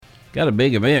got a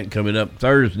big event coming up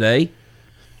Thursday,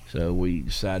 so we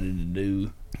decided to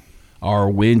do our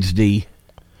Wednesday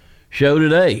show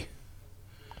today.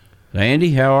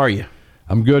 Andy, how are you?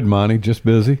 I'm good, Monty. Just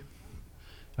busy.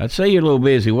 I'd say you're a little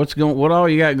busy. What all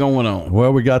you got going on?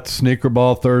 Well, we got the sneaker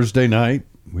ball Thursday night.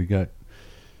 We got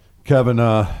Kevin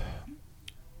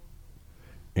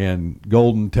and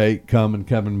Golden Tate coming,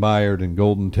 Kevin Byard and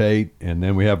Golden Tate. And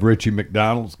then we have Richie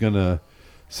McDonald's going to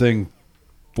sing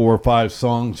 4 or 5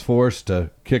 songs for us to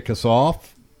kick us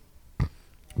off.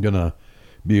 Going to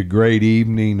be a great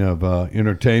evening of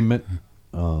entertainment.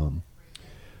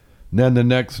 Then the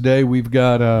next day we've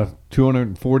got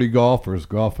 240 golfers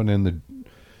golfing in the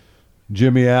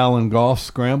Jimmy Allen Golf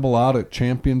Scramble out at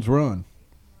Champions Run.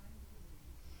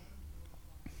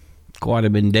 Quite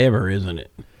an endeavor, isn't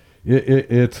it?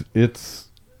 It's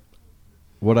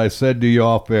what I said to you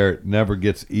off air. It never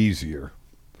gets easier,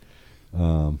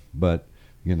 but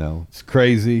it's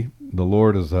crazy. The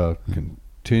Lord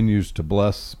continues to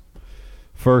bless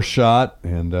First Shot,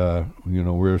 and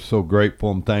we're so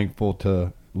grateful and thankful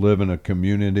to live in a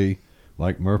community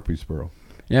like Murfreesboro.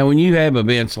 Now, when you have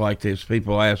events like this,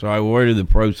 people ask, all right, where do the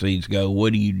proceeds go?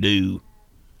 What do you do,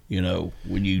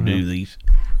 when you do these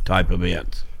type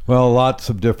events? Well, lots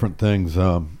of different things.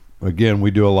 Again,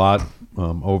 we do a lot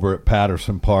over at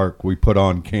Patterson Park. We put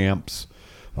on camps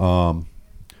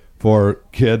for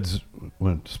kids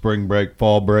when spring break,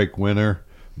 fall break, winter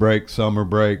break, summer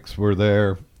breaks. We're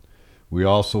there. We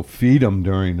also feed them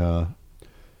during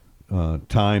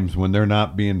times when they're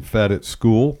not being fed at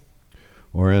school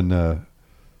or in the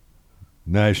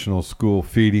National School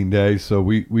Feeding Day. So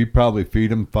we probably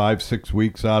feed them 5-6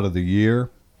 weeks out of the year.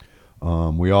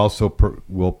 We also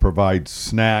will provide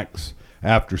snacks,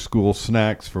 after-school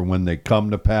snacks for when they come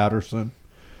to Patterson.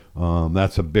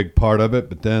 That's a big part of it.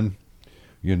 But then,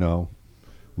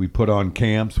 we put on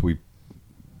camps. We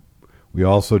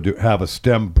also do have a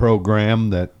STEM program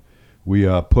that we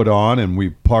put on, and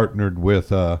we partnered with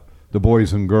the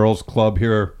Boys and Girls Club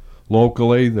here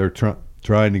locally. They're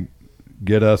trying to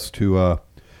get us to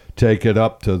take it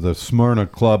up to the Smyrna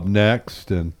Club next.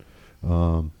 And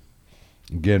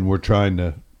again, we're trying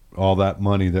to, all that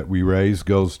money that we raise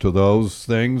goes to those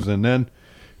things. And then,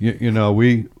 I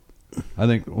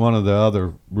think one of the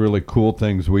other really cool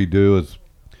things we do is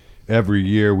every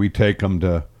year we take them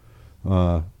to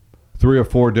 3 or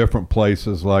 4 different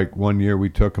places. Like one year we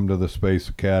took them to the Space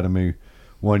Academy,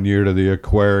 one year to the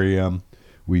aquarium.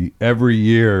 Every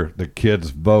year the kids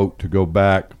vote to go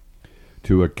back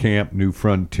to a Camp New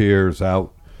Frontiers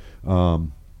out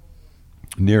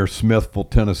near Smithville,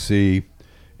 Tennessee,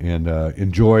 and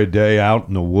enjoy a day out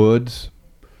in the woods,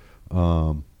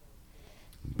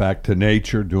 back to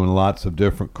nature, doing lots of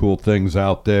different cool things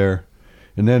out there.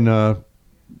 And then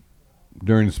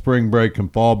during spring break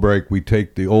and fall break, we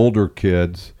take the older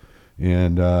kids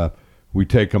and we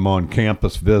take them on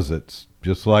campus visits,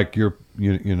 just like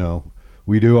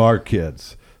we do our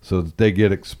kids, so that they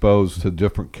get exposed to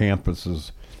different campuses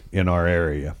in our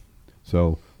area.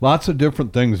 So lots of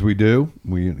different things we do.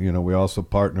 We also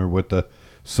partner with the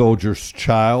Soldier's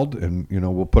Child, and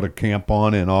we'll put a camp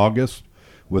on in August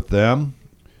with them.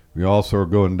 We also are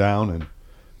going down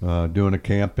and doing a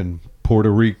camp in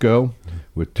Puerto Rico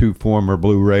with 2 former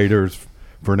Blue Raiders,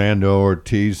 Fernando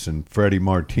Ortiz and Freddie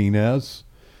Martinez.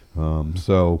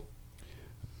 So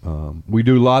we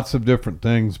do lots of different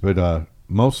things, but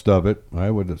most of it, I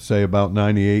would say about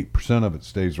 98% of it,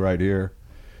 stays right here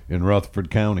in Rutherford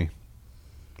County.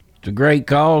 It's a great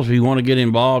cause. If you want to get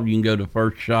involved, you can go to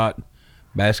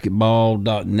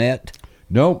firstshotbasketball.net.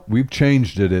 Nope, we've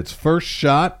changed it. It's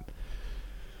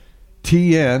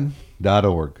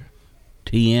firstshottn.org.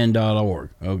 TN.org.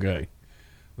 Okay.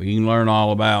 Well, you can learn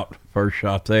all about First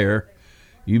Shot there.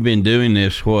 You've been doing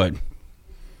this,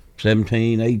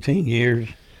 17, 18 years?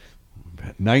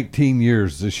 19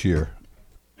 years this year.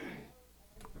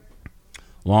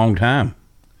 Long time.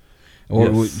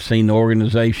 Yes. We've seen the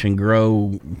organization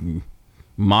grow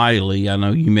mightily. I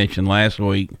know you mentioned last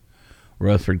week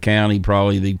Rutherford County,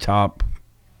 probably the top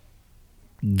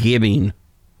giving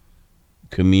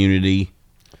community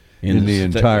in the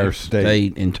entire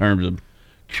state in terms of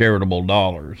charitable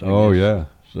dollars. I guess. Yeah.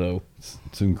 So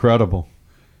it's incredible.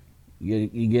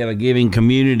 You get a giving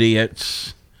community,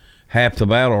 that's half the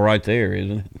battle right there,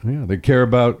 isn't it? Yeah, they care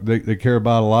about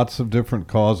lots of different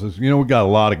causes. We got a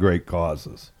lot of great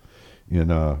causes in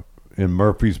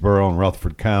Murfreesboro and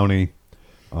Rutherford County.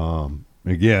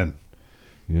 Again,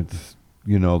 it's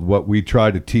what we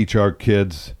try to teach our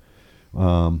kids,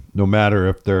 no matter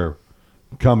if they're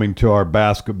coming to our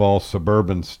basketball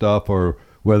suburban stuff or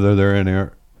whether they're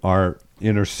in our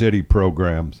inner city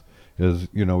programs, is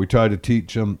we try to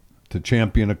teach them to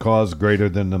champion a cause greater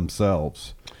than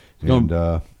themselves.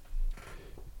 And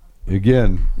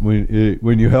again,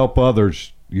 when you help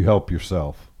others, you help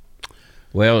yourself.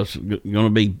 Well, it's going to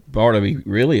be part of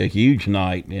really a huge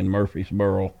night in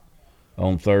Murfreesboro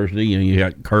on Thursday. You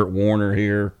got Kurt Warner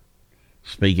here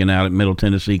speaking out at Middle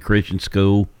Tennessee Christian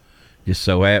School. Just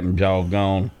so happens y'all have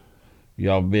gone.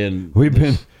 We've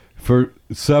been for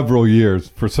several years.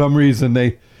 For some reason,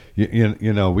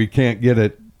 we can't get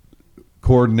it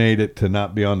coordinated to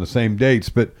not be on the same dates.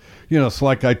 But it's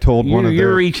like I told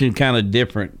you're reaching kind of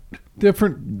different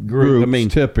groups. I mean,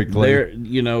 typically,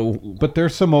 but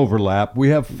there's some overlap. We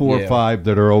have 4 or 5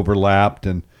 that are overlapped,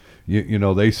 and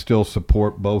they still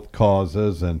support both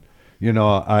causes. And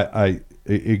I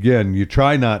again, you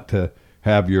try not to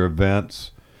have your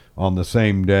events on the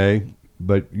same day,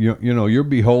 but you're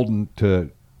beholden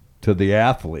to the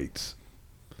athletes,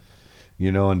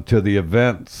 and to the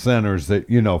event centers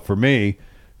that for me,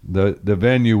 the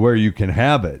venue where you can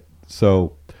have it.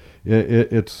 So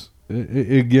it's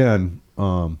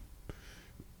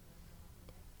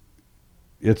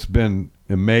been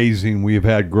amazing. We've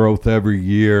had growth every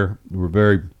year. We're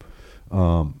very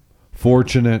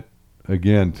fortunate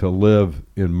again to live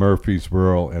in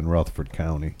Murfreesboro and Rutherford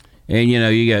County. And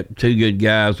you got 2 good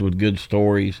guys with good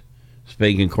stories.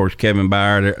 Speaking, of course, Kevin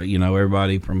Byard,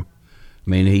 everybody from,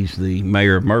 he's the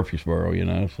mayor of Murfreesboro,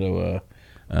 so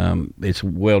it's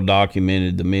well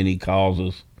documented the many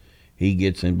causes he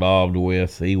gets involved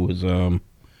with. He was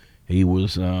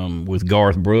with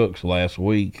Garth Brooks last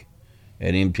week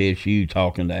at MTSU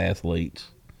talking to athletes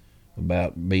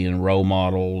about being role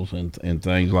models and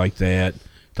things like that,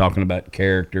 talking about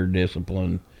character,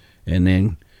 discipline. And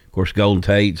then, of course, Golden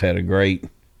Tate's had a great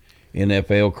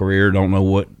NFL career. Don't know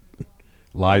what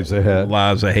lies ahead.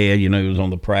 He was on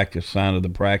the practice side of the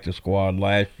practice squad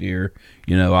last year.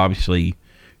 Obviously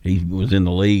he was in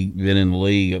the league, been in the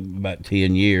league about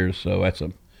 10 years. So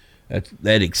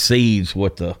that exceeds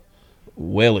what the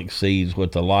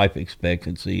life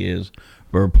expectancy is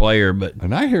for a player.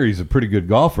 And I hear he's a pretty good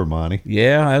golfer, Monty.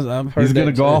 Yeah, I've heard he's going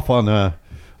to golf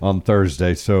on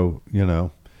Thursday. So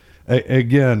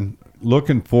again,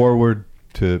 looking forward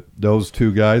to those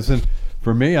 2 guys. And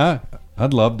for me,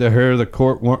 I'd love to hear the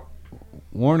Kurt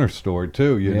Warner story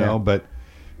too, but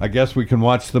I guess we can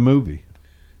watch the movie.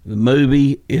 The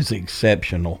movie is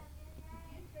exceptional.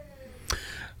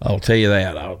 I'll tell you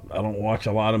that. I don't watch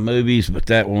a lot of movies, but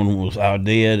that one I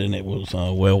did, and it was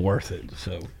well worth it.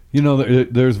 So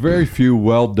there's very few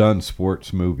well-done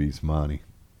sports movies, Monty.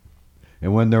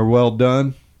 And when they're well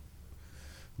done,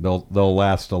 they'll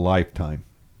last a lifetime.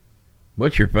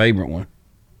 What's your favorite one?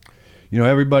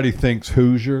 Everybody thinks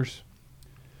Hoosiers,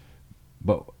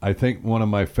 but I think one of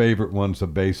my favorite one's a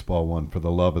baseball one, For the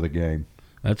Love of the Game.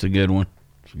 That's a good one.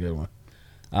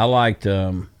 I liked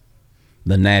The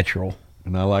Natural.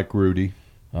 And I like Rudy.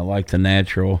 I liked The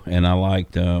Natural, and I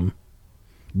liked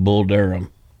Bull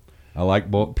Durham. I like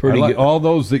good. All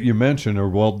those that you mentioned are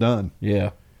well done.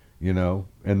 Yeah.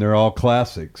 And they're all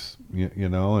classics,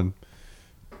 and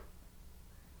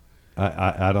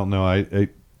I don't know. I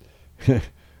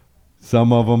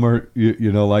some of them are,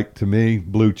 like to me,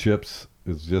 Blue Chips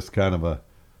is just kind of a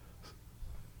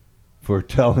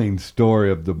foretelling story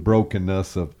of the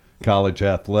brokenness of college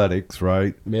athletics,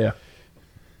 right? Yeah.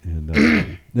 And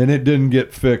then it didn't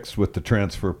get fixed with the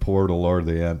transfer portal or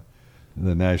the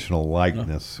national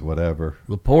likeness, whatever.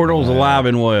 The portal's alive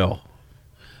and well.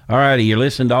 All righty, you're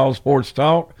listening to All Sports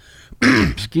Talk.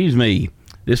 Excuse me.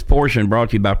 This portion brought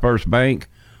to you by First Bank,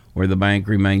 where the bank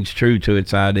remains true to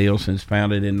its ideals since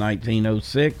founded in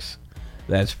 1906.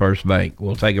 That's First Bank.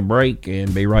 We'll take a break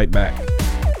and be right back.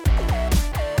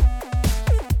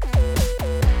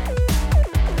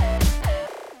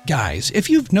 Guys, if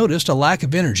you've noticed a lack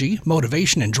of energy,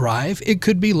 motivation, and drive, it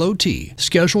could be low T.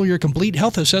 Schedule your complete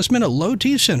health assessment at Low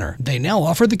T Center. They now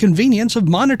offer the convenience of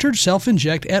monitored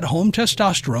self-inject at-home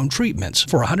testosterone treatments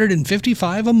for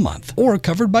 $155 a month, or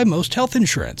covered by most health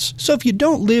insurance. So if you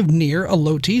don't live near a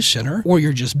Low T Center, or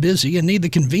you're just busy and need the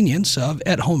convenience of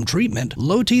at-home treatment,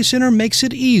 Low T Center makes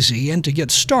it easy, and to get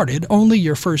started, only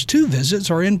your first 2 visits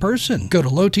are in person. Go to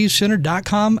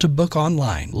lowtcenter.com to book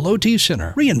online. Low T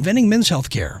Center, reinventing men's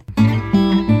healthcare.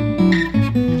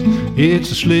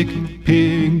 It's a Slick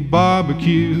Pig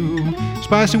barbecue,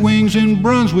 spicy wings and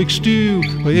Brunswick stew,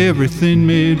 everything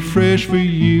made fresh for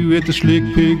you at the Slick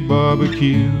Pig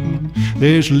barbecue.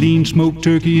 There's lean smoked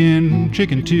turkey and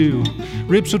chicken too,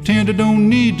 ribs so tender don't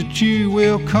need to chew.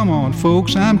 Well, come on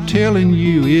folks, I'm telling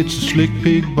you, it's a Slick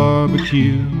Pig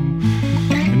barbecue.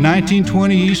 In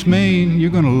 1920 East Main,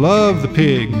 you're gonna love the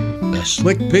pig. The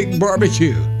Slick Pig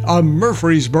Barbecue, a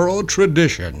Murfreesboro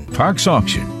tradition. Parks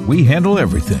Auction. We handle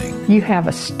everything. You have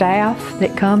a staff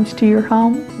that comes to your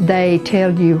home. They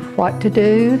tell you what to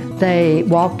do. They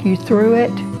walk you through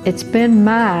it. It's been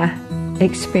my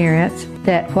experience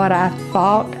that what I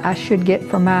thought I should get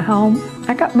for my home,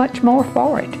 I got much more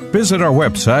for it. Visit our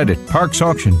website at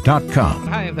parksauction.com.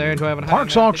 Hi there,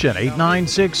 Parks Auction,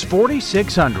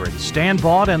 896-4600. Stan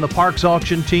Vaught and the Parks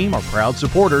Auction team are proud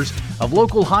supporters of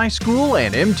local high school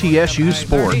and MTSU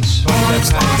sports.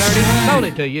 Sold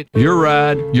it to you. Your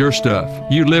ride, your stuff.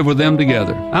 You live with them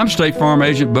together. I'm State Farm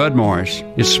Agent Bud Morris.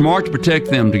 It's smart to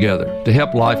protect them together to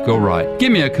help life go right.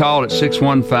 Give me a call at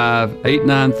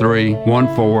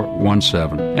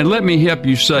 615-893-1417 and let me help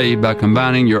you save by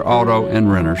combining your auto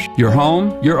and renters. Your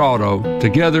home, your auto,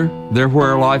 together, they're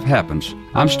where life happens.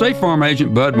 I'm State Farm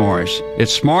Agent Bud Morris.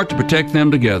 It's smart to protect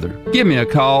them together. Give me a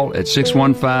call at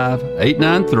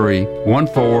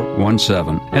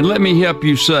 615-893-1417 and let me help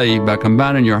you save by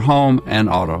combining your home and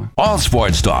auto. All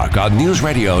Sports Talk on News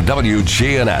Radio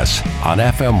WGNS on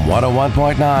FM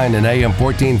 101.9 and AM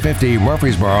 1450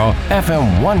 Murfreesboro,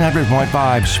 FM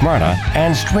 100.5 Smyrna,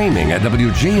 and streaming at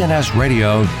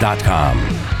WGNSradio.com.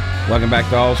 Welcome back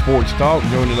to All Sports Talk.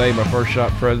 Joined today by First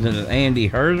Shot President Andy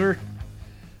Herzer.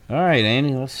 All right,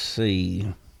 Andy, let's see.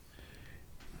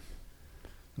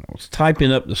 I was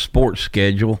typing up the sports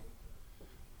schedule,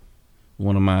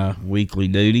 one of my weekly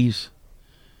duties.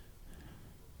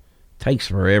 Takes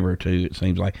forever, too, it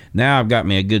seems like. Now I've got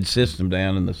me a good system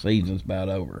down and the season's about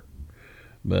over.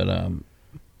 But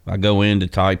I go in to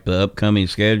type the upcoming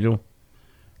schedule.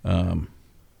 I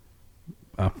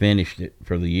finished it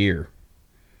for the year.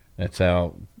 That's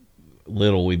how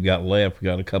little we've got left. We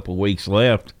got a couple of weeks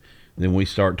left. Then we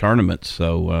start tournaments.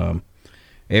 So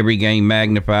every game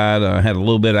magnified. I had a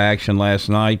little bit of action last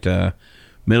night.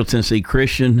 Middle Tennessee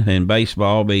Christian in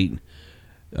baseball beat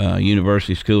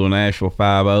University School in Nashville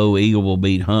 5-0. Eagleville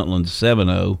beat Huntland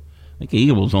 7-0. I think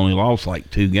Eagleville's only lost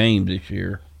like 2 games this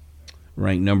year.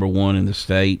 Ranked number 1 in the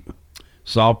state.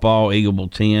 Softball,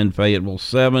 Eagleville 10, Fayetteville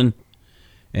 7.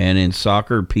 And in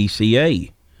soccer,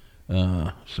 PCA.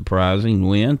 Surprising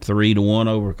win, 3-1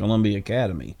 over Columbia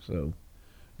Academy. So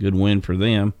good win for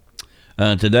them.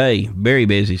 Today, very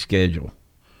busy schedule.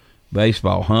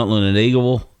 Baseball, Huntland at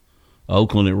Eagleville,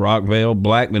 Oakland at Rockville,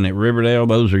 Blackman at Riverdale.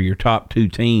 Those are your top 2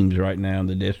 teams right now in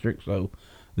the district, so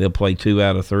they'll play 2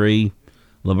 out of 3.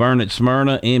 Laverne at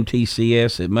Smyrna,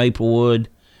 MTCS at Maplewood,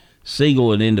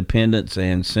 Siegel at Independence,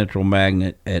 and Central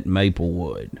Magnet at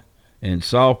Maplewood. And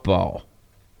softball,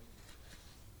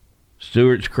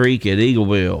 Stewart's Creek at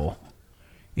Eagleville,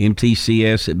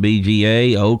 MTCS at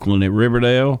BGA, Oakland at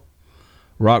Riverdale,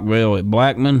 Rockville at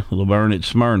Blackman, Laverne at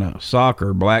Smyrna.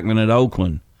 Soccer, Blackman at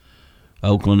Oakland.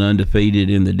 Oakland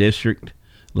undefeated in the district.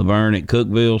 Laverne at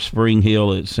Cookville, Spring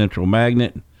Hill at Central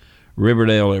Magnet,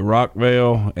 Riverdale at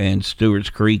Rockville, and Stewart's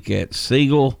Creek at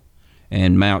Siegel,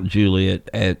 and Mount Juliet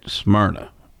at Smyrna.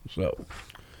 So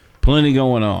plenty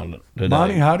going on today.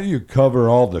 Monty, how do you cover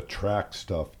all the track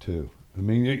stuff, too? I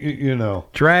mean, you know.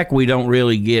 Track we don't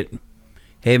really get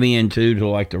heavy into till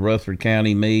like the Rutherford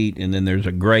County meet, and then there's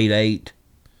a grade 8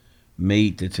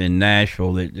 meet that's in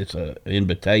Nashville that it's a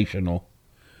invitational.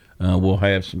 We'll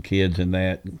have some kids in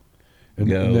that go.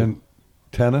 And then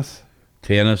tennis?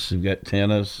 Tennis, we've got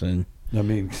tennis. And I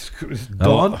mean, it's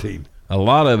daunting. A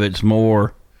lot of it's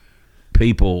more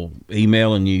people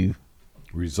emailing you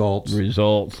results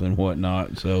and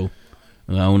whatnot, so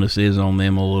the onus is on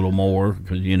them a little more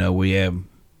because, you know, we have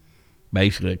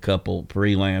basically a couple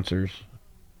freelancers,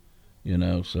 you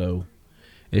know, so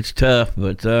it's tough.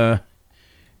 But,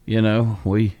 you know,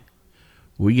 we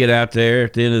get out there.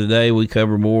 At the end of the day, we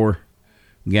cover more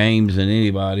games than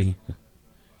anybody,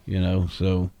 you know,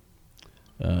 so,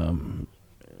 and,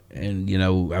 you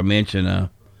know, I mentioned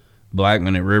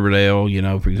Blackman at Riverdale, you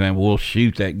know, for example, we'll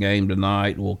shoot that game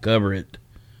tonight. We'll cover it.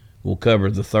 We'll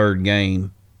cover the 3rd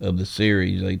game of the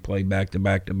series. They play back to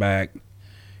back to back.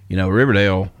 You know,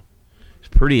 Riverdale, it's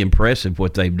pretty impressive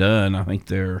what they've done. I think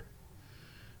they're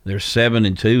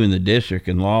 7-2 in the district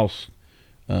and lost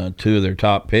 2 of their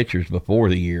top pitchers before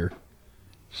the year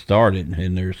started,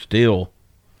 and they're still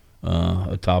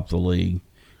atop the league.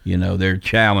 You know, they're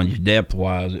challenged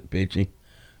depth-wise at pitching.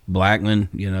 Blackman,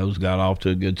 you know, has got off to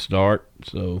a good start,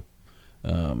 so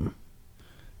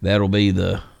that'll be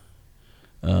the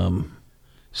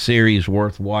series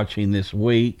worth watching this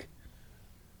week.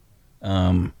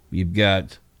 You've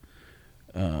got,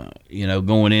 you know,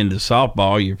 going into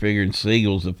softball, you're figuring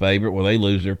Siegel's the favorite. Well, they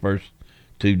lose their first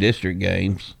 2 district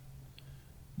games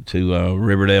to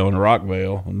Riverdale and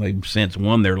Rockville, and they've since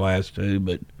won their last 2,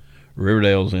 but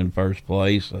Riverdale's in first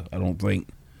place. I don't think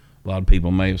A lot of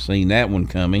people may have seen that one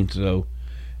coming. So,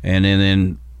 and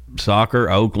then soccer,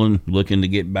 Oakland looking to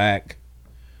get back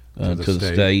to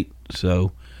the state.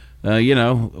 So,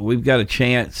 we've got a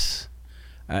chance.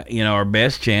 Our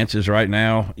best chances right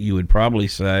now, you would probably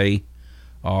say,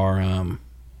 are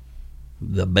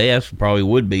the best probably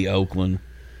would be Oakland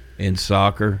in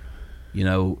soccer.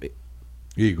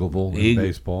 Eagleville in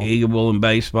baseball. Eagleville in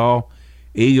baseball.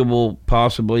 Eagleville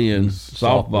possibly in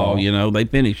softball. They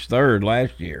finished third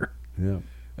last year. Yeah.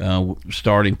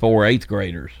 Starting 4 8th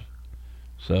graders.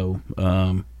 So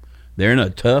they're in a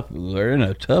tough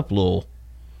little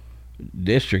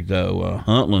district though.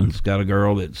 Huntland's got a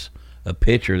girl that's a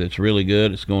pitcher that's really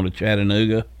good. It's going to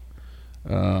Chattanooga.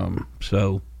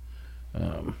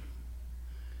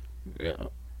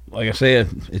 Like I said,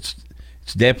 it's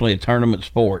definitely a tournament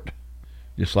sport,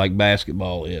 just like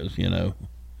basketball is,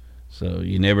 So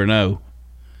you never know.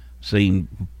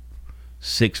 Seen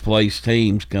 6th place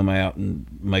teams come out and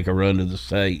make a run to the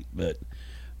state, but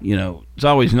it's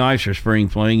always nice for spring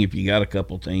fling if you got a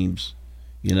couple teams,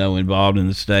 involved in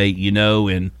the state, I know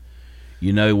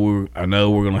we're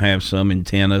going to have some in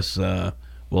tennis.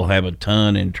 We'll have a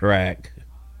ton in track.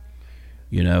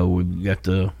 We've got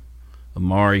the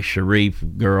Amari Sharif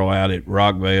girl out at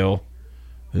Rockville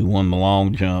who won the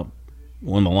long jump.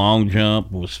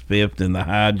 Was 5th in the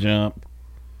high jump.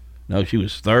 No, she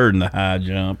was 3rd in the high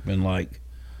jump and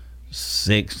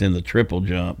 6th in the triple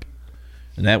jump.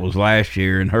 And that was last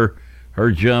year. And her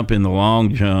jump in the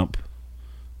long jump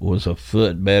was a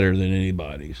foot better than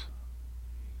anybody's.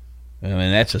 I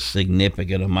mean, that's a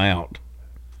significant amount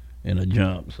in a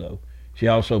jump. So she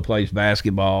also plays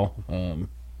basketball.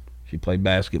 She played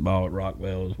basketball at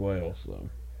Rockville as well. So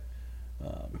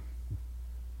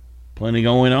plenty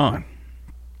going on.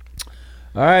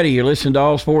 All righty, you're listening to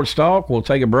All Sports Talk. We'll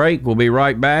take a break. We'll be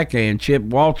right back, and Chip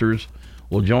Walters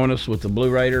will join us with the Blue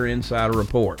Raider Insider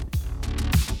Report.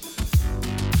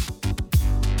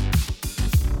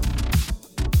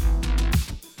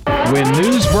 When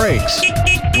news breaks,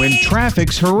 when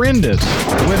traffic's horrendous,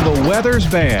 when the weather's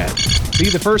bad. Be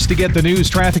the first to get the news,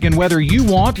 traffic, and weather you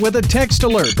want with a text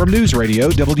alert from News Radio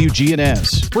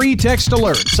WGNS. Free text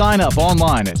alert. Sign up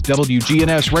online at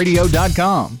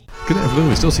WGNSradio.com. Good afternoon.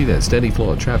 We still see that steady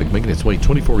flow of traffic making its way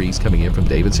 24 east coming in from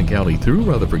Davidson County through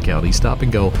Rutherford County. Stop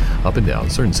and go up and down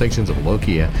certain sections of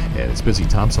Lokia, and it's busy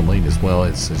Thompson Lane as well.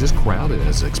 It's just crowded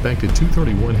as expected.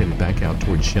 231 headed back out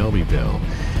towards Shelbyville.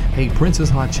 Hey, Prince's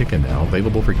Hot Chicken now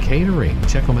available for catering.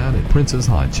 Check them out at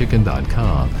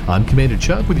princeshotchicken.com. I'm Commander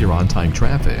Chuck with your on-time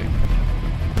traffic.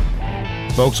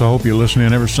 Folks, I hope you're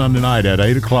listening every Sunday night at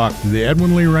 8 o'clock to the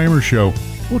Edwin Lee Raymer Show.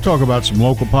 We'll talk about some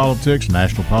local politics,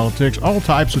 national politics, all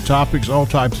types of topics, all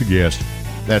types of guests.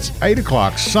 That's 8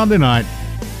 o'clock Sunday night,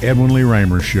 Edwin Lee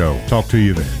Raymer Show. Talk to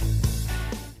you then.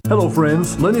 Hello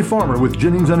friends, Lenny Farmer with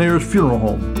Jennings and Ayers Funeral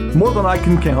Home. More than I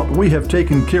can count, we have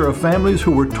taken care of families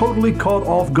who were totally caught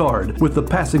off guard with the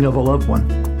passing of a loved one.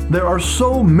 There are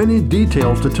so many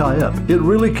details to tie up, it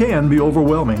really can be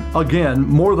overwhelming. Again,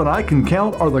 more than I can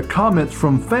count are the comments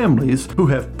from families who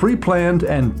have pre-planned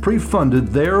and pre-funded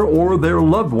their or their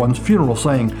loved one's funeral,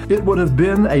 saying, "It would have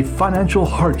been a financial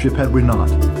hardship had we not."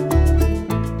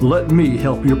 Let me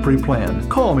help your pre-plan.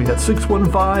 Call me at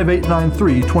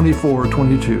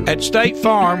 615-893-2422. At State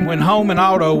Farm, when home and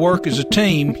auto work as a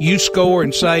team, you score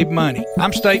and save money.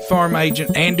 I'm State Farm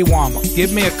agent Andy Wama.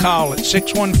 Give me a call at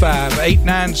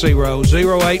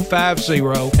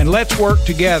 615-890-0850 and let's work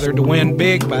together to win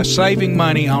big by saving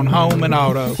money on home and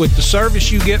auto. With the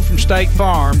service you get from State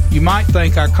Farm, you might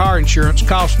think our car insurance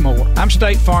costs more. I'm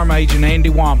State Farm agent Andy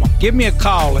Wama. Give me a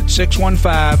call at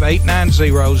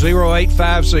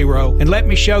 615-890-0850 and let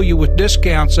me show you with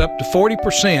discounts up to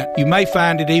 40%. You may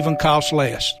find it even costs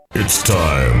less. It's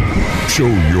time. Show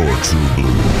your true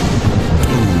blue.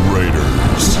 Blue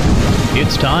Raiders.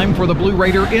 It's time for the Blue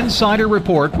Raider Insider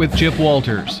Report with Chip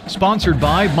Walters. Sponsored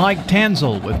by Mike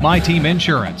Tanzel with My Team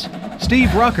Insurance,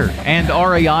 Steve Rucker and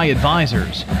RAI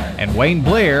Advisors, and Wayne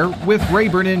Blair with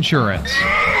Rayburn Insurance.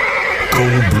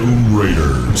 Go Blue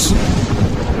Raiders.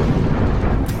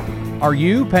 Are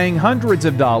you paying hundreds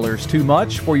of dollars too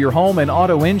much for your home and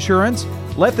auto insurance?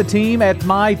 Let the team at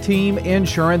My Team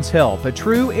Insurance help, a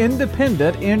true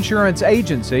independent insurance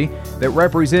agency that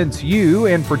represents you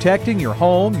in protecting your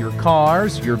home, your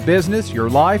cars, your business, your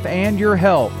life, and your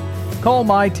health. Call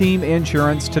My Team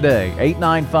Insurance today,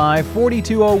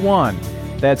 895-4201.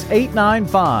 That's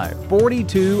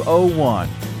 895-4201.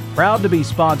 Proud to be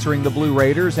sponsoring the Blue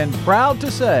Raiders and proud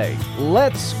to say,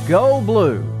 let's go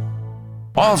Blue.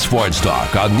 All sports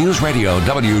talk on News Radio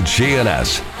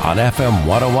WGNS on FM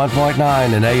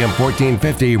 101.9 and AM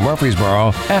 1450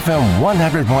 Murfreesboro, FM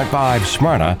 100.5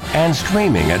 Smyrna, and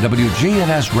streaming at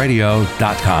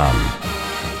WGNSradio.com.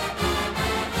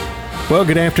 Well,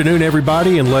 good afternoon,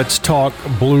 everybody, and let's talk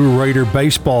Blue Raider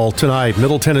baseball tonight.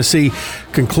 Middle Tennessee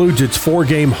concludes its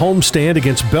 4-game homestand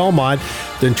against Belmont,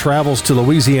 then travels to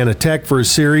Louisiana Tech for a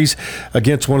series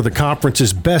against one of the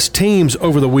conference's best teams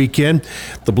over the weekend.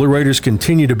 The Blue Raiders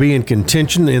continue to be in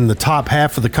contention in the top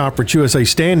half of the Conference USA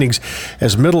standings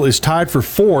as Middle is tied for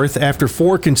 4th after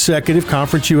 4 consecutive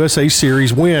Conference USA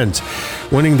series wins.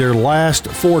 Winning their last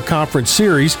 4 conference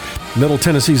series, Middle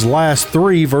Tennessee's last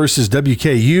 3 versus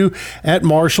WKU, at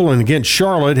Marshall and against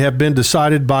Charlotte have been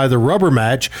decided by the rubber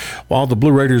match, while the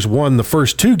Blue Raiders won the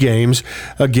first 2 games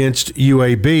against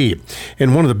UAB.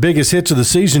 In one of the biggest hits of the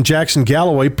season, Jackson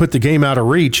Galloway put the game out of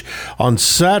reach on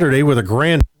Saturday with a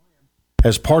grand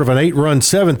as part of an 8-run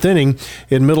 7th inning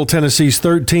in Middle Tennessee's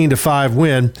 13-5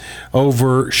 win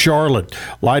over Charlotte.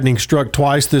 Lightning struck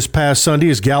twice this past Sunday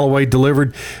as Galloway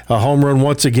delivered a home run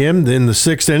once again in the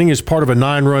 6th inning as part of a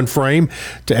 9-run frame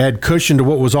to add cushion to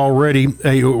what was already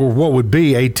what would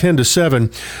be a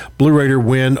 10-7 Blue Raider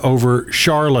win over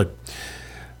Charlotte.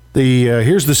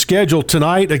 Here's the schedule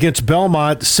tonight against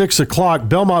Belmont, 6 o'clock.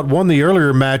 Belmont won the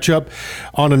earlier matchup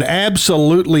on an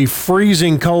absolutely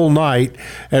freezing cold night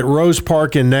at Rose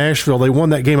Park in Nashville. They won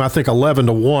that game, I think,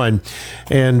 11-1.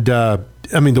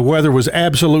 And the weather was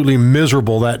absolutely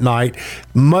miserable that night.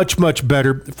 Much, much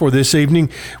better for this evening.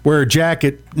 Wear a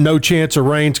jacket, no chance of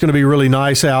rain. It's going to be really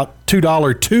nice out.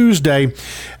 $2 Tuesday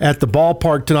at the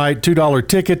ballpark tonight. $2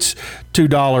 tickets,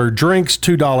 $2 drinks,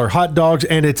 $2 hot dogs,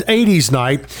 and it's 80s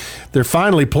night. They're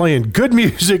finally playing good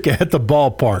music at the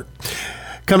ballpark.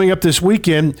 Coming up this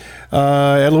weekend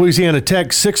at Louisiana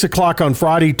Tech, 6 o'clock on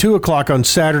Friday, 2 o'clock on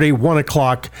Saturday, 1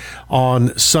 o'clock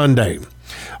on Sunday.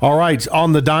 All right,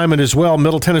 on the diamond as well,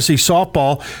 Middle Tennessee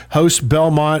softball hosts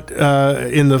Belmont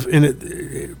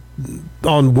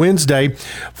on Wednesday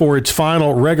for its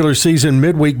final regular season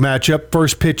midweek matchup.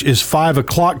 First pitch is 5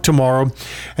 o'clock tomorrow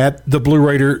at the Blue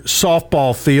Raider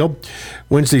softball field.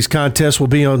 Wednesday's contest will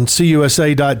be on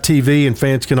CUSA.TV, and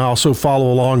fans can also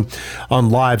follow along on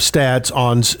live stats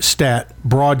on Stat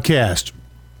Broadcast.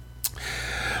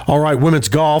 All right, women's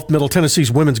golf. Middle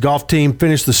Tennessee's women's golf team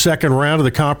finished the second round of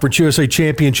the Conference USA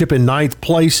Championship in 9th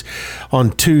place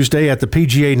on Tuesday at the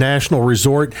PGA National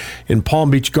Resort in Palm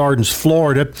Beach Gardens,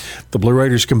 Florida. The Blue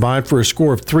Raiders combined for a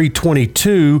score of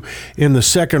 322 in the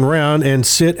second round and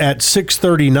sit at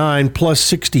 639 plus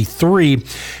 63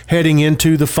 heading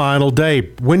into the final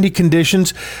day. Windy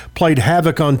conditions played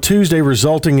havoc on Tuesday,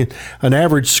 resulting in an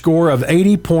average score of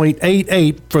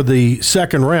 80.88 for the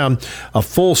second round, a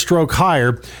full stroke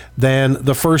higher than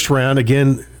the first round.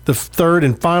 Again, the third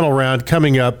and final round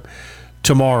coming up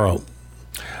tomorrow.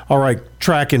 All right,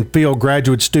 track and field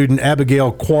graduate student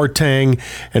Abigail Kwarteng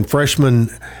and freshman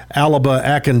Alaba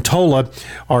Akintola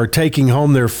are taking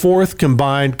home their 4th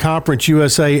combined Conference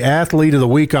USA Athlete of the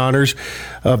Week honors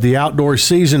of the outdoor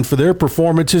season for their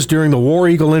performances during the War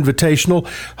Eagle Invitational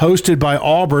hosted by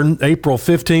Auburn April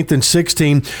 15th and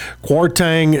 16th.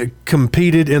 Kwarteng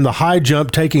competed in the high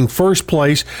jump, taking first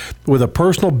place with a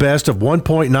personal best of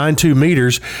 1.92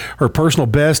 meters. Her personal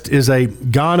best is a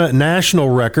Ghana national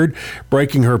record,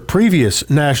 breaking her previous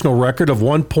national record of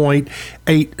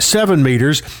 1.87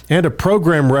 meters and a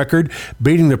program record,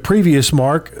 beating the previous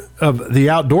mark of the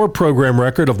outdoor program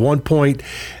record of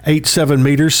 1.87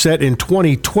 meters set in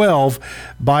 2012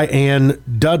 by Ann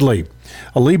Dudley.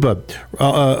 Alaba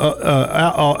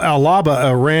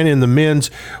ran in the men's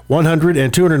 100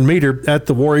 and 200 meter at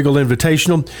the War Eagle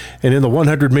Invitational, and in the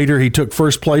 100 meter he took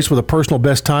first place with a personal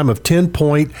best time of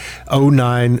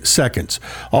 10.09 seconds.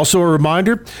 Also a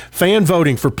reminder, fan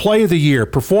voting for Play of the Year,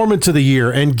 Performance of the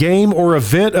Year, and Game or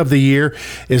Event of the Year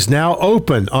is now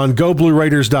open on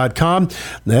GoBlueRaiders.com.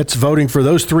 That's voting for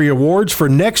those 3 awards. For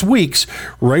next week's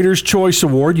Raiders' Choice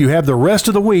Award, you have the rest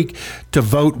of the week to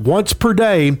vote once per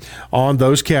day on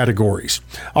those categories.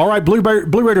 All right, Blue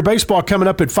Raider baseball coming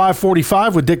up at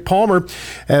 5:45 with Dick Palmer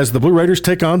as the Blue Raiders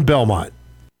take on Belmont.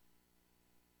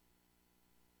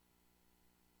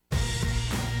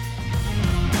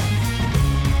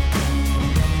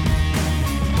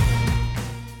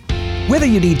 Whether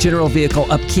you need general vehicle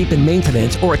upkeep and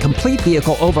maintenance or a complete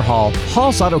vehicle overhaul,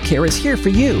 Hall's Auto Care is here for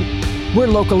you. We're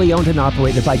locally owned and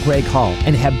operated by Greg Hall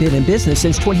and have been in business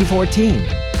since 2014.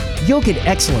 You'll get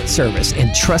excellent service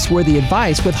and trustworthy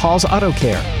advice with Hall's Auto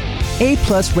Care. A+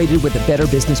 rated with the Better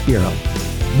Business Bureau.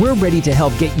 We're ready to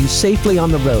help get you safely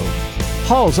on the road.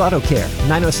 Hall's Auto Care,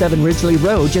 907 Ridgely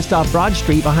Road, just off Broad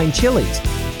Street behind Chili's.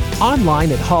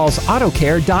 online at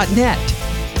hallsautocare.net.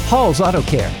 Hall's Auto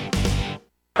Care.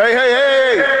 Hey, hey, hey!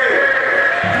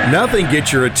 Nothing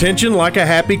gets your attention like a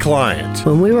happy client.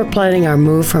 When we were planning our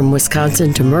move from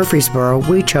Wisconsin to Murfreesboro,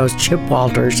 we chose Chip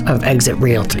Walters of Exit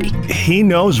Realty. He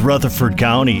knows Rutherford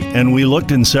County, and we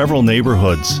looked in several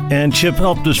neighborhoods. And Chip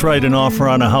helped us write an offer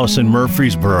on a house in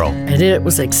Murfreesboro. And it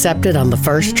was accepted on the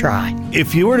first try.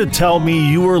 If you were to tell me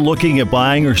you were looking at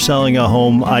buying or selling a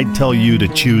home, I'd tell you to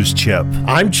choose Chip.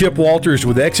 I'm Chip Walters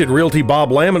with Exit Realty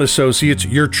Bob Lamb & Associates,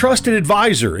 your trusted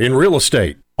advisor in real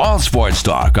estate. All sports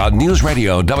talk on News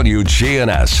Radio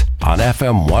WGNS on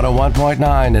FM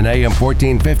 101.9 and AM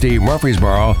 1450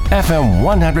 Murfreesboro, FM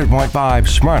 100.5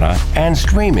 Smyrna, and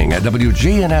streaming at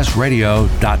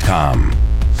WGNSradio.com.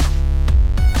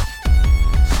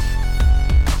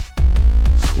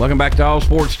 Welcome back to All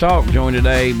Sports Talk. Joined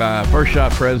today by First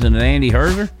Shot President Andy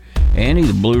Herzer. Andy,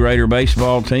 the Blue Raider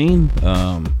baseball team.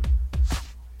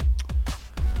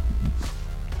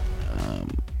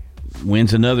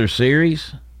 Wins another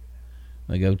series.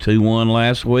 They go 2-1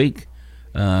 last week.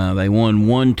 They won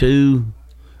 1-2.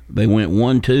 They went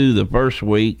 1-2 the first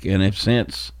week and have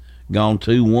since gone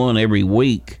 2-1 every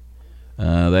week.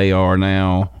 They are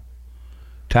now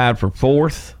tied for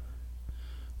fourth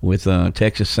with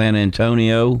Texas San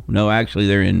Antonio. No, actually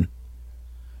they're in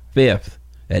fifth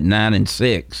at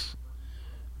 9-6.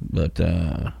 But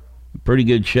pretty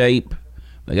good shape.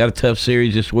 They got a tough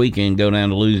series this weekend. Go down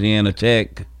to Louisiana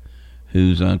Tech,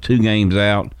 who's 2 games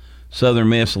out. Southern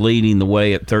Miss leading the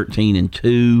way at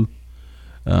 13-2.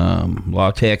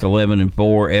 La Tech 11-4.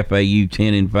 FAU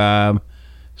 10-5.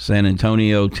 San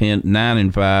Antonio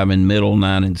 9-5, and Middle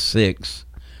 9-6.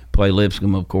 Play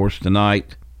Lipscomb, of course,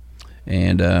 tonight.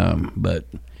 And but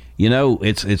you know,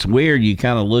 it's weird. You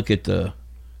kind of look at the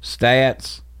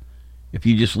stats. If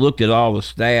you just looked at all the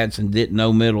stats and didn't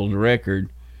know Middle's record,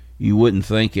 you wouldn't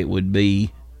think it would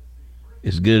be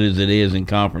as good as it is in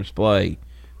conference play.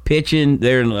 Pitching,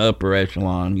 they're in the upper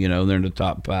echelon, you know, they're in the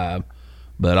top 5.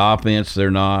 But offense,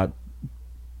 they're not.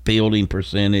 Fielding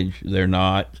percentage, they're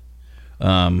not.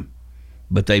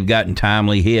 But they've gotten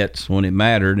timely hits when it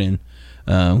mattered. And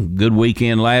good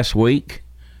weekend last week.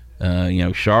 You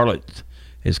know, Charlotte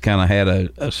has kind of had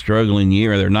a struggling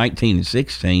year. They're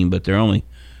 19-16, but they're only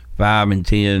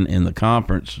 5-10 in the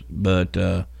conference. But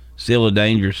still a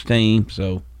dangerous team,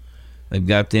 so they've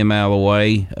got them out of the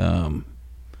way.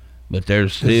 But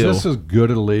there's still. Is this as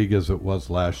good a league as it was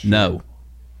last year? No,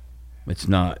 it's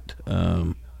not.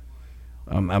 I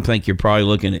think you're probably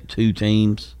looking at 2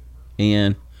 teams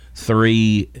in,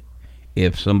 3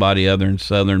 if somebody other than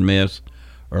Southern Miss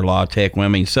or La Tech. Well, I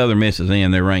mean, Southern Miss is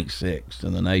in. They're ranked 6th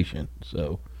in the nation.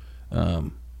 So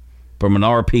from an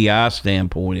RPI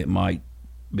standpoint, it might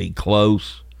be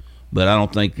close. But I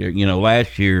don't think they're, you know,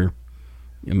 last year,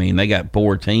 I mean, they got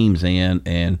 4 teams in,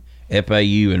 and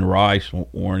FAU and Rice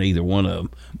weren't either one of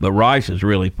them. But Rice has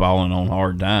really fallen on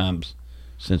hard times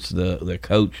since their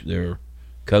coach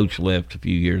left a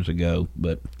few years ago.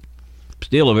 But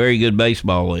still a very good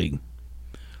baseball league.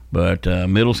 But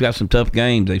Middle's got some tough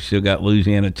games. They've still got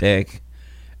Louisiana Tech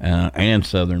and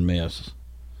Southern Miss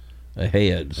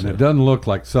ahead. So. And it doesn't look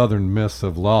like Southern Miss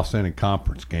have lost any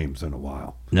conference games in a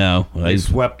while. No. They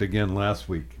swept again last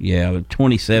week. Yeah,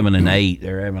 27-8.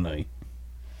 They're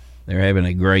having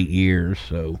a great year.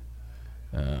 So,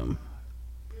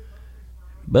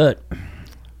 but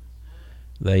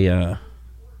they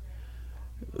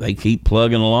keep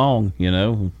plugging along, you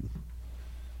know,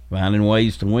 finding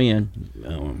ways to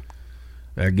win.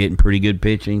 They're getting pretty good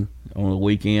pitching on the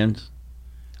weekends,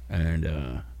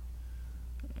 and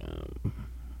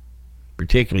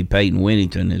particularly Peyton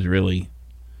Whittington is really,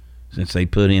 since they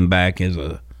put him back as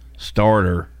a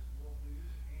starter,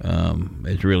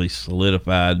 has really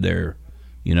solidified their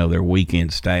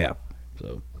weekend staff.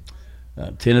 So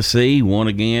Tennessee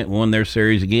won their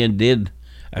series again.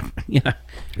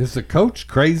 Is the coach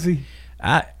crazy?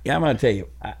 I'm gonna tell you,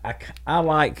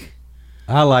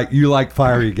 you like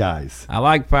fiery guys. I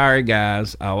like fiery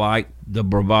guys. I like the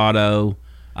bravado.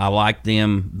 I like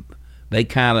them. They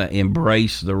kind of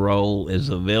embrace the role as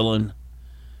a villain,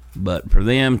 but for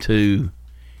them to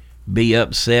be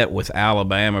upset with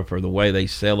Alabama for the way they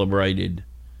celebrated,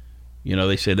 you know,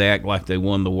 they said they act like they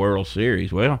won the World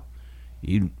Series. Well,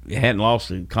 you hadn't lost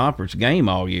a conference game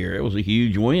all year. It was a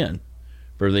huge win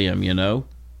for them, you know.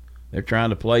 They're trying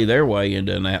to play their way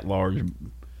into an at-large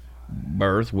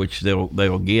berth, which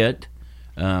they'll get.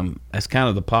 That's kind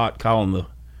of the pot calling the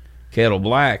kettle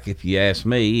black, if you ask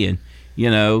me. And,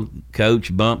 you know,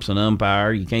 coach bumps an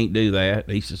umpire. You can't do that.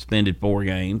 He suspended 4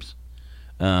 games.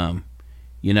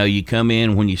 You know, you come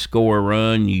in when you score a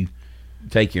run, you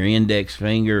take your index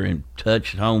finger and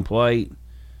touch home plate.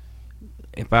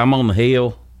 If I'm on the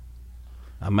hill,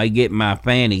 I may get my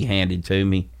fanny handed to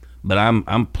me, but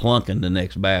I'm plunking the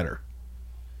next batter.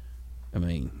 I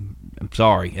mean, I'm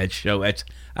sorry. I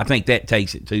think that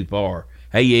takes it too far.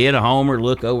 Hey, you hit a homer,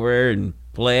 look over there and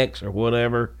flex or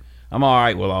whatever. I'm all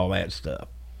right with all that stuff.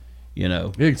 You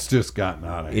know, it's just gotten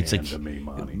out of hand to me,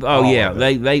 Monty. Oh yeah,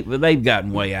 they've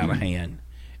gotten way out of hand,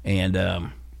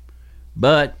 and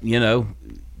but you know,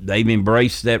 they've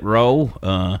embraced that role.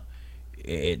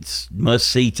 It's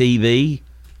must-see TV.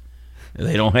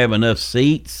 They don't have enough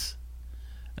seats,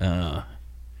 and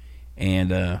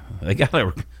they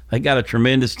got a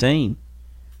tremendous team.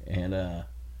 And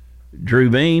Drew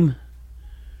Beam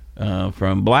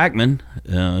from Blackman,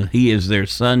 he is their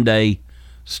Sunday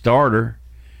starter.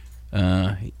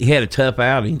 He had a tough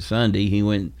outing Sunday. He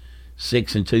went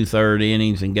 6 2/3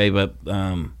 innings and gave up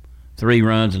 3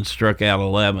 runs and struck out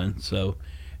 11. So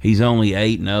he's only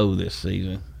 8-0 this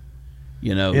season.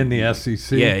 You know, in the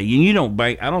SEC. Yeah, you don't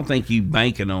bank. I don't think you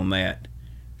banking on that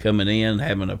coming in,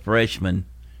 having a freshman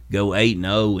go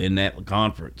 8-0 in that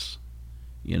conference.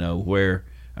 You know, where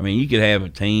I mean, you could have a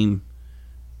team.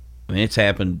 I mean, it's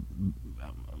happened.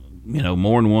 You know,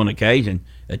 more than one occasion,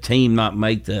 a team not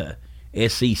make the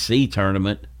SEC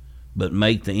tournament, but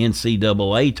make the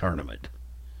NCAA tournament.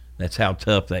 That's how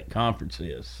tough that conference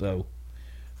is. So,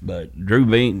 but Drew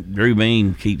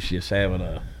Bean keeps just having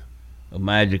a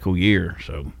magical year.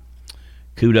 So,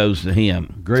 kudos to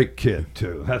him. Great kid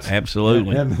too. That's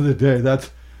absolutely. At the end of the day,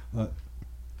 that's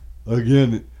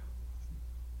again,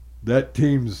 that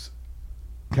team's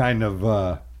kind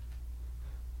of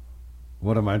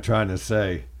what am I trying to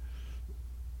say?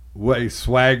 Way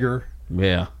swagger.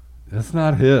 Yeah. That's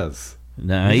not his.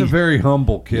 No, he's a very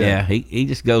humble kid. Yeah, he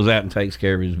just goes out and takes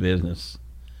care of his business,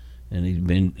 and he's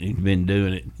been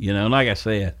doing it. You know, like I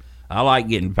said, I like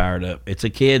getting fired up. It's a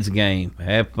kid's game.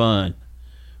 Have fun,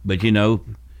 but you know,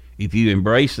 if you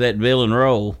embrace that villain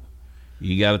role,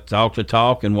 you got to talk the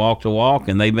talk and walk the walk,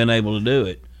 and they've been able to do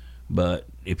it. But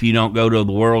if you don't go to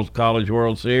the College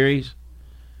World Series,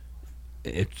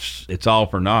 it's all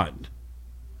for naught.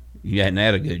 You hadn't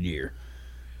had a good year.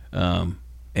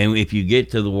 And if you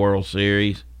get to the World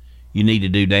Series, you need to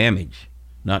do damage,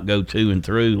 not go 2 and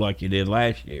through like you did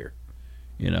last year.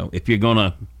 You know, if you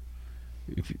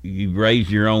raise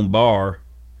your own bar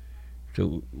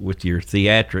with your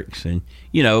theatrics, and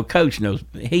you know, a coach knows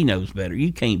better.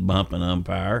 You can't bump an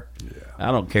umpire. Yeah.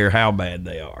 I don't care how bad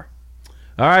they are.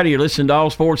 All right, you're listening to All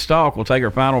Sports Talk. We'll take our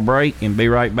final break and be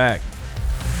right back.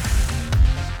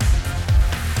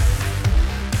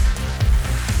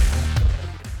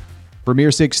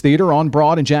 Premier 6 Theater on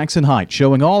Broad in Jackson Heights,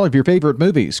 showing all of your favorite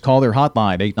movies. Call their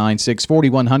hotline,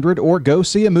 896-4100, or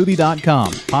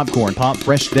GoSeeAMovie.com. Popcorn Pop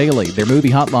Fresh Daily, their movie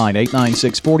hotline,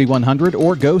 896-4100,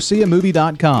 or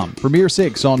GoSeeAMovie.com. Premier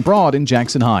 6 on Broad in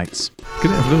Jackson Heights. Good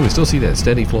afternoon. We still see that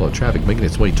steady flow of traffic making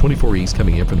its way 24 east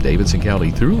coming in from Davidson County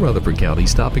through Rutherford County.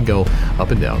 Stop and go up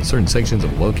and down certain sections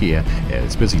of Lokia, and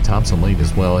it's busy Thompson Lane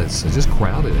as well. It's just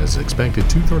crowded as expected.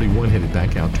 231 headed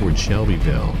back out towards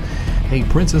Shelbyville. Hey,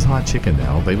 Prince's Hot Chicken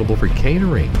now available for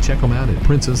catering. Check them out at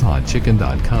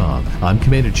princeshotchicken.com. I'm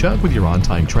Commander Chuck with your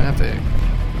on-time traffic.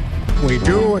 We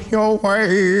do it your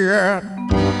way at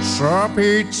Sir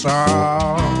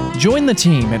Pizza. Join the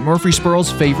team at Murfreesboro's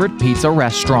favorite pizza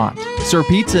restaurant. Sir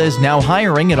Pizza is now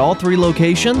hiring at all 3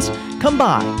 locations. Come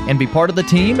by and be part of the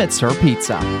team at Sir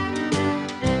Pizza.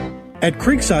 At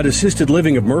Creekside Assisted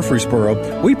Living of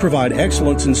Murfreesboro, we provide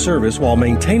excellence in service while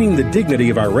maintaining the dignity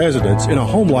of our residents in a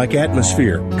home-like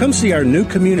atmosphere. Come see our new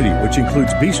community, which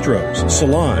includes bistros,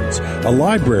 salons, a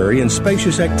library, and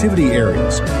spacious activity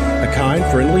areas. A kind,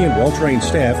 friendly, and well-trained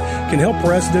staff can help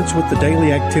residents with the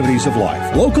daily activities of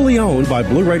life. Locally owned by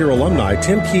Blue Raider alumni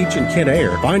Tim Keach and Kent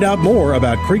Ayer. Find out more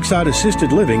about Creekside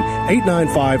Assisted Living,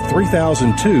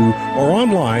 895-3002, or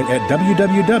online at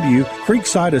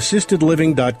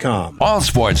www.creeksideassistedliving.com. All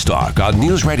Sports Talk on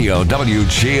News Radio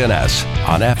WGNS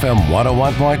on FM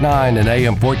 101.9 and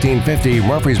AM 1450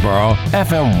 Murfreesboro,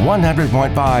 FM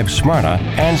 100.5 Smyrna,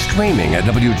 and streaming at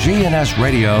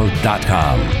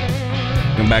WGNSradio.com.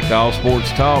 Welcome back to All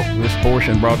Sports Talk. This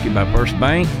portion brought to you by First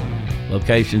Bank.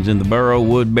 Locations in the borough,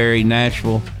 Woodbury,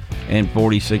 Nashville, and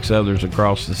 46 others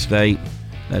across the state.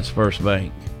 That's First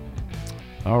Bank.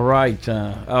 All right.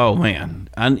 Oh, man.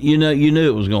 You knew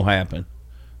it was going to happen.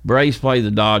 Braves played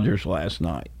the Dodgers last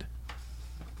night.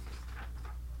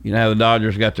 You know how the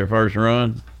Dodgers got their first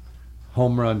run?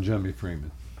 Home run, Jimmy Freeman.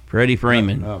 Freddie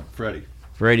Freeman. No, Freddie.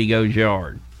 Freddie goes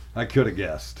yard. I could have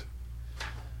guessed.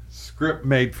 Script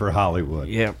made for Hollywood.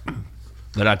 Yep.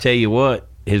 But I tell you what,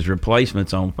 his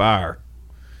replacement's on fire.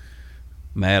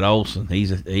 Matt Olson.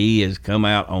 He has come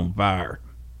out on fire,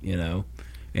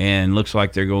 and looks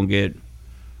like they're going to get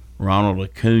Ronald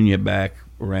Acuna back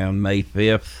around May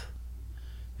 5th.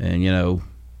 And,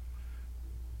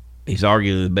 he's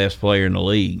arguably the best player in the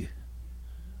league.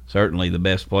 Certainly the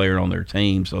best player on their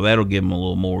team, so that'll give them a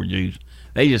little more juice.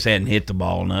 They just hadn't hit the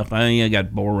ball enough. I mean, they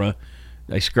got 4 runs.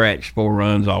 They scratched 4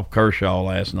 runs off Kershaw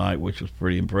last night, which was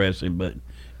pretty impressive, but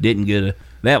didn't get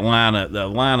that lineup. The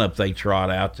lineup they trot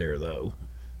out there, though,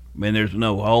 I mean, there's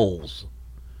no holes.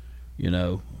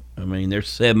 I mean, their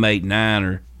 7, 8,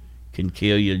 9 can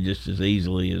kill you just as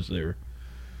easily as their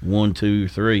 1, 2,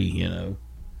 3.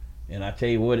 And I tell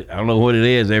you what, I don't know what it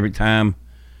is. Every time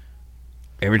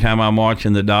I'm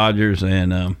watching the Dodgers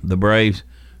and the Braves,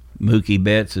 Mookie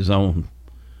Betts is on.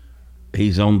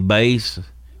 He's on base,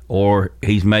 or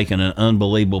he's making an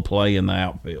unbelievable play in the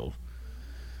outfield.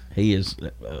 He is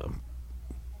an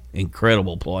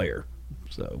incredible player.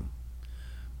 So,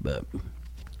 but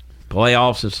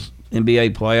playoffs,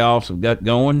 NBA playoffs have got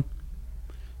going.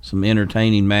 Some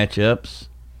entertaining matchups.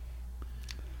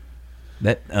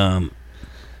 I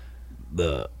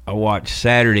watched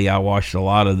Saturday. I watched a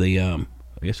lot of the. I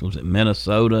guess it was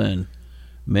Minnesota and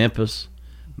Memphis.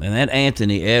 Man, that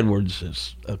Anthony Edwards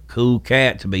is a cool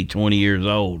cat to be 20 years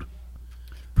old.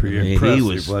 Pretty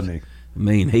impressive, wasn't he? I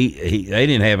mean, they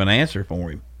didn't have an answer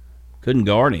for him. Couldn't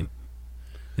guard him.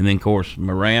 And then, of course,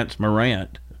 Morant's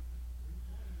Morant.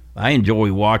 I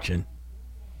enjoy watching.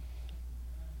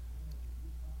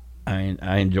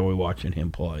 I enjoy watching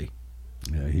him play.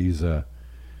 Yeah, he is a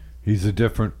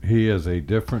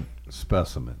different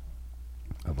specimen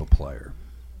of a player.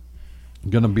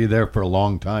 Going to be there for a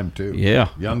long time too. Yeah,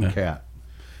 young cat.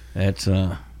 That's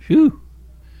He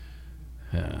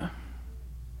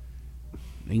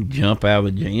can jump out of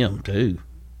the gym too.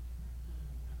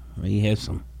 I mean, he has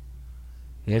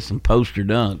some poster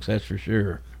dunks, that's for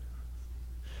sure.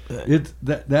 It's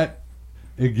that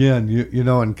again.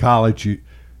 In college,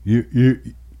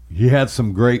 you had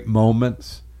some great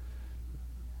moments,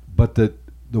 but the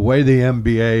way the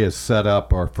NBA is set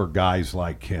up are for guys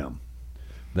like him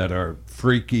that are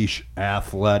freakish,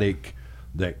 athletic,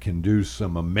 that can do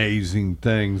some amazing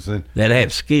things, and that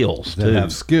have skills.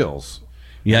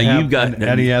 Yeah,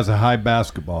 and he has a high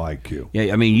basketball IQ.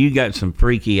 Yeah, I mean, you got some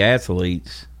freaky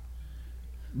athletes,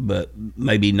 but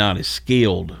maybe not as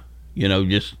skilled.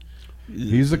 Just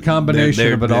he's a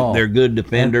combination of it all. They're good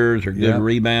defenders or good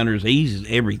rebounders. He's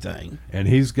everything, and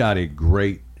he's got a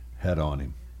great head on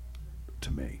him.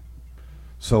 To me,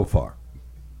 so far.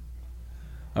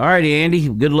 All righty, Andy.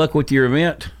 Good luck with your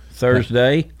event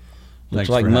Thursday. Looks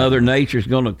like Mother Nature's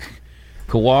going to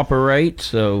cooperate,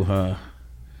 so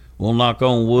we'll knock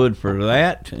on wood for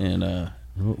that, and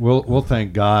we'll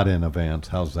thank God in advance.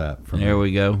 How's that? There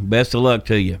we go. Best of luck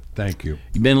to you. Thank you.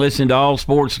 You've been listening to All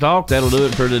Sports Talk. That'll do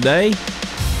it for today.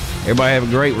 Everybody have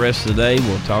a great rest of the day.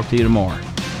 We'll talk to you tomorrow.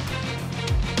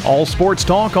 All Sports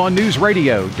Talk on News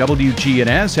Radio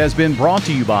WGNS has been brought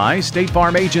to you by State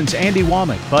Farm agents Andy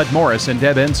Womack, Bud Morris, and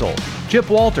Deb Ensel. Chip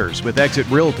Walters with Exit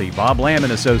Realty, Bob Lamb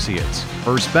and Associates.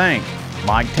 First Bank,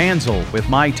 Mike Tanzel with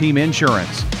My Team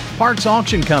Insurance. Parks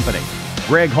Auction Company,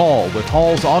 Greg Hall with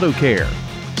Hall's Auto Care.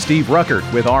 Steve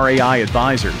Ruckert with RAI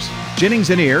Advisors.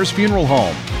 Jennings & Ayers Funeral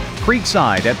Home.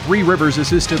 Creekside at Three Rivers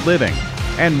Assisted Living.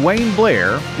 And Wayne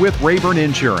Blair with Rayburn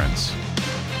Insurance.